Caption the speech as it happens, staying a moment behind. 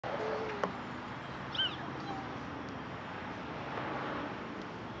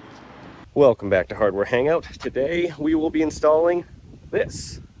Welcome back to Hardware Hangout. Today we will be installing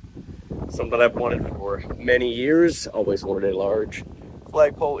this. Something I've wanted for many years. Always wanted a large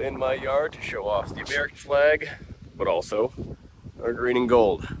flagpole in my yard to show off the American flag, but also our green and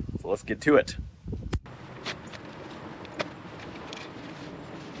gold. So let's get to it.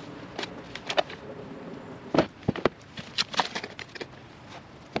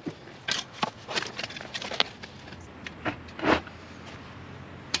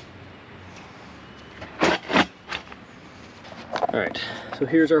 Alright, so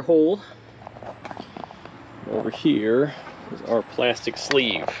here's our hole. Over here is our plastic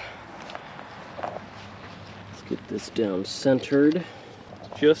sleeve. Let's get this down centered,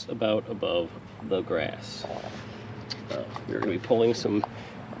 just about above the grass. We're going to be pulling some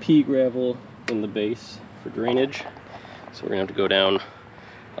pea gravel in the base for drainage, so we're going to have to go down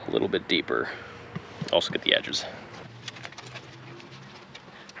a little bit deeper. Also get the edges.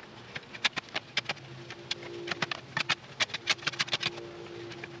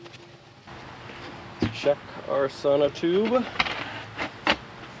 Check our sonotube.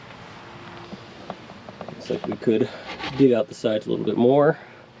 Looks like we could dig out the sides a little bit more,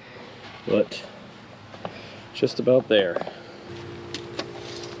 but just about there.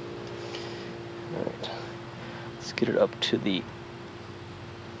 Alright, let's get it up to the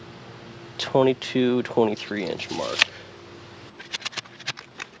 22-23 inch mark.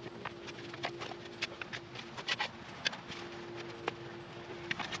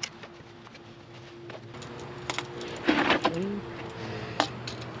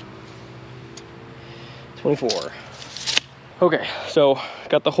 Okay, so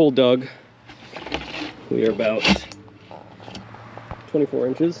got the hole dug. We are about 24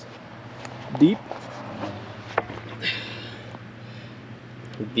 inches deep.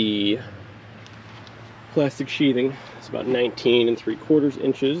 The plastic sheathing is about 19 3/4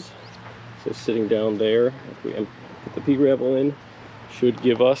 inches. So sitting down there, if we put the pea gravel in, should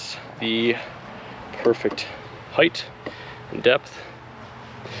give us the perfect height and depth.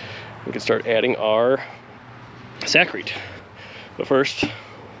 We can start adding our sacrete. But first, I'm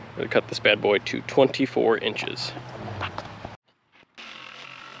going to cut this bad boy to 24 inches.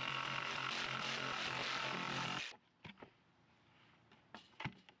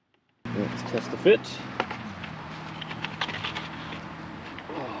 Let's test the fit.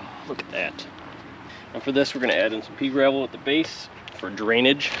 Oh, look at that. And for this, we're going to add in some pea gravel at the base for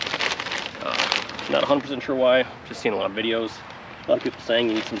drainage. Not 100% sure why, just seen a lot of videos. A lot of people saying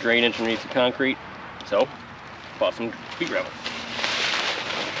you need some drainage underneath the concrete. So, bought some pea gravel.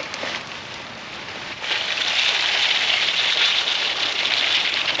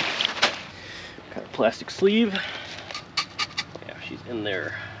 Got a plastic sleeve. Yeah, she's in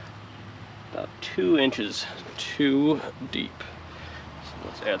there about 2 inches too deep. So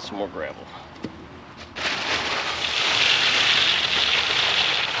let's add some more gravel.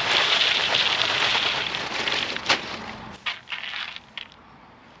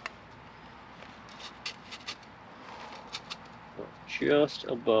 Just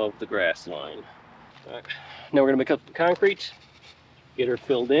above the grass line. All right. Now we're going to make up the concrete, get her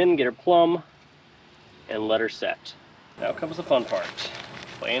filled in, get her plumb, and let her set. Now comes the fun part,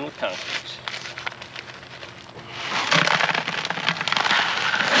 playing with concrete.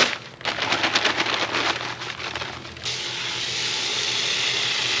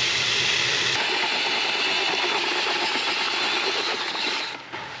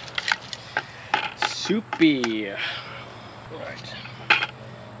 Soupy. All right.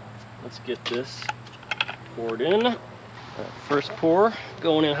 Let's get this poured in. Right, first pour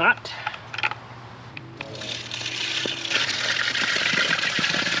going in hot.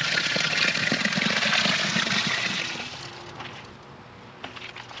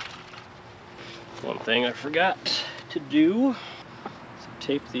 One thing I forgot to do is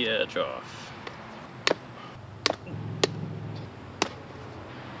tape the edge off.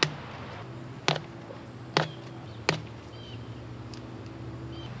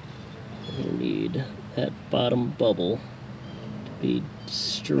 We need that bottom bubble to be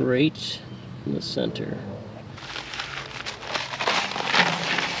straight in the center.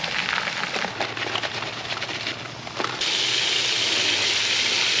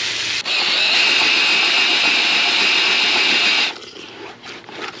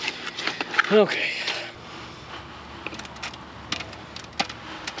 Okay.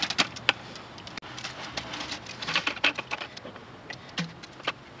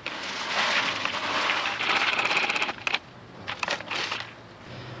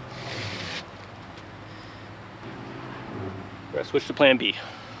 We're gonna switch to plan B.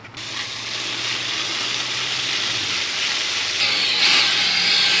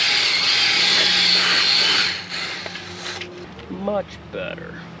 Much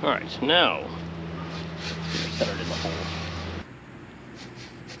better. All right, now set it in the hole.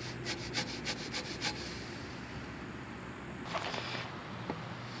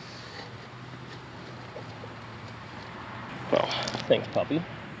 Well, thanks, puppy.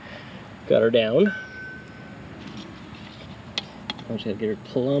 Got her down. I just gotta get her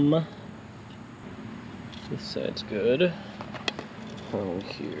plumb. This side's good. Oh,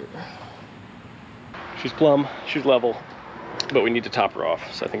 here. She's plumb, she's level, but we need to top her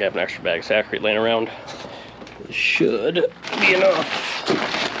off. So I think I have an extra bag of sacrete laying around. It should be enough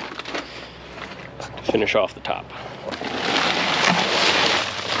to finish off the top.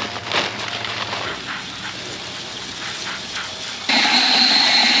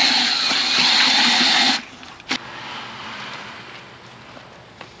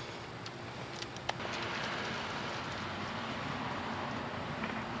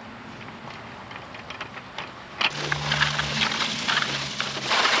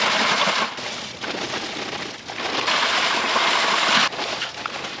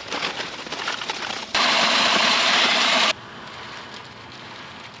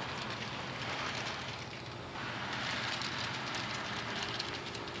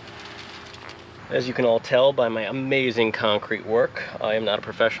 As you can all tell by my amazing concrete work, I am not a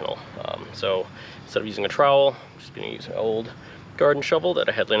professional. So instead of using a trowel, I'm just going to use an old garden shovel that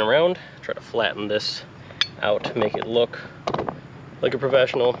I had laying around. Try to flatten this out, make it look like a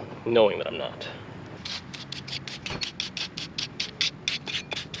professional, knowing that I'm not.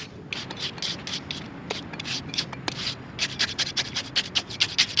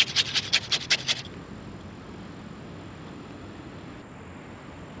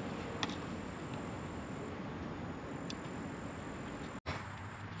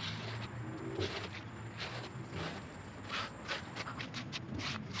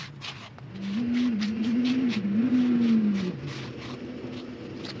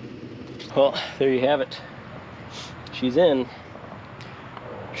 Well, there you have it. She's in.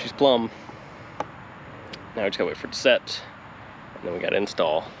 She's plumb. Now we just gotta wait for it to set, and then we gotta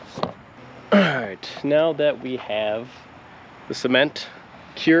install. Alright, now that we have the cement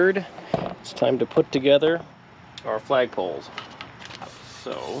cured, it's time to put together our flagpoles.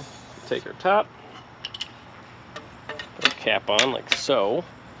 So, take our top, put a cap on like so.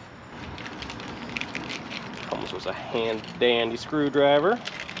 Comes with a hand-dandy screwdriver.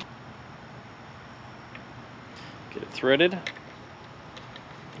 Get it threaded,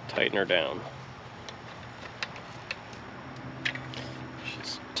 tighten her down.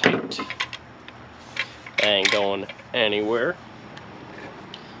 She's tight. Ain't going anywhere.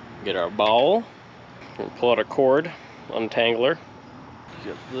 Get our ball, we'll pull out a cord, untangle her.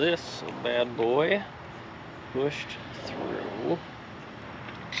 Get this bad boy pushed through.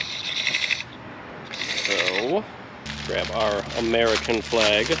 So, grab our American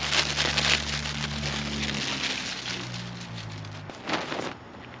flag.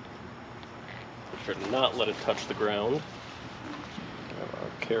 Sure to not let it touch the ground. Grab our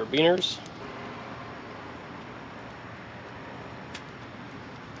carabiners.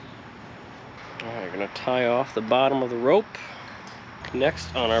 Alright, we're going to tie off the bottom of the rope.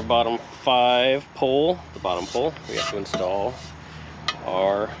 Next, on our bottom 5 pole, the bottom pole, we have to install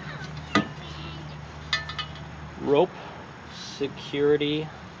our rope security,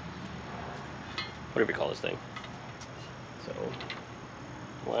 whatever you call this thing. So,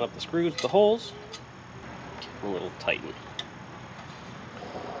 line up the screws with the holes, and we'll tighten.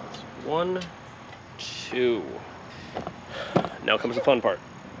 1, 2. Now comes the fun part.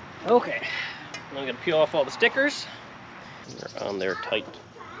 Okay, now I'm going to peel off all the stickers. They're on there tight.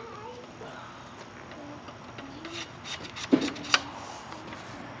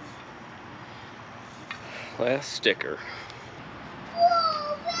 Last sticker.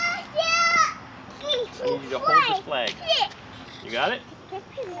 Whoa, I need you to hold this flag. You got it?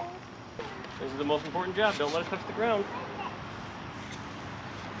 This is the most important job. Don't let it touch the ground.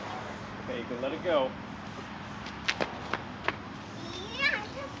 Okay, you can let it go.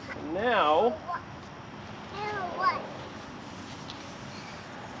 And now,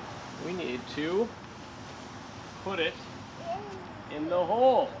 we need to put it in the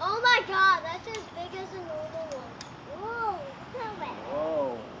hole. Oh my god, that's as big as a normal one. Whoa,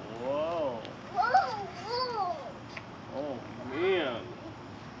 whoa, whoa. Whoa, whoa. Oh man.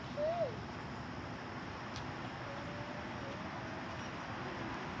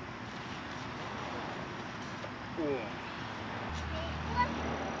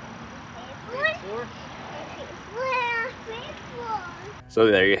 So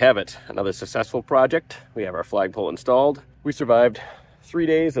there you have it, another successful project. We have our flagpole installed. We survived 3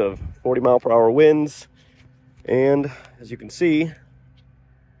 days of 40-mile-per-hour winds, And as you can see,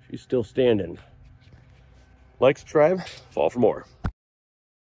 she's still standing. Like, subscribe, follow for more.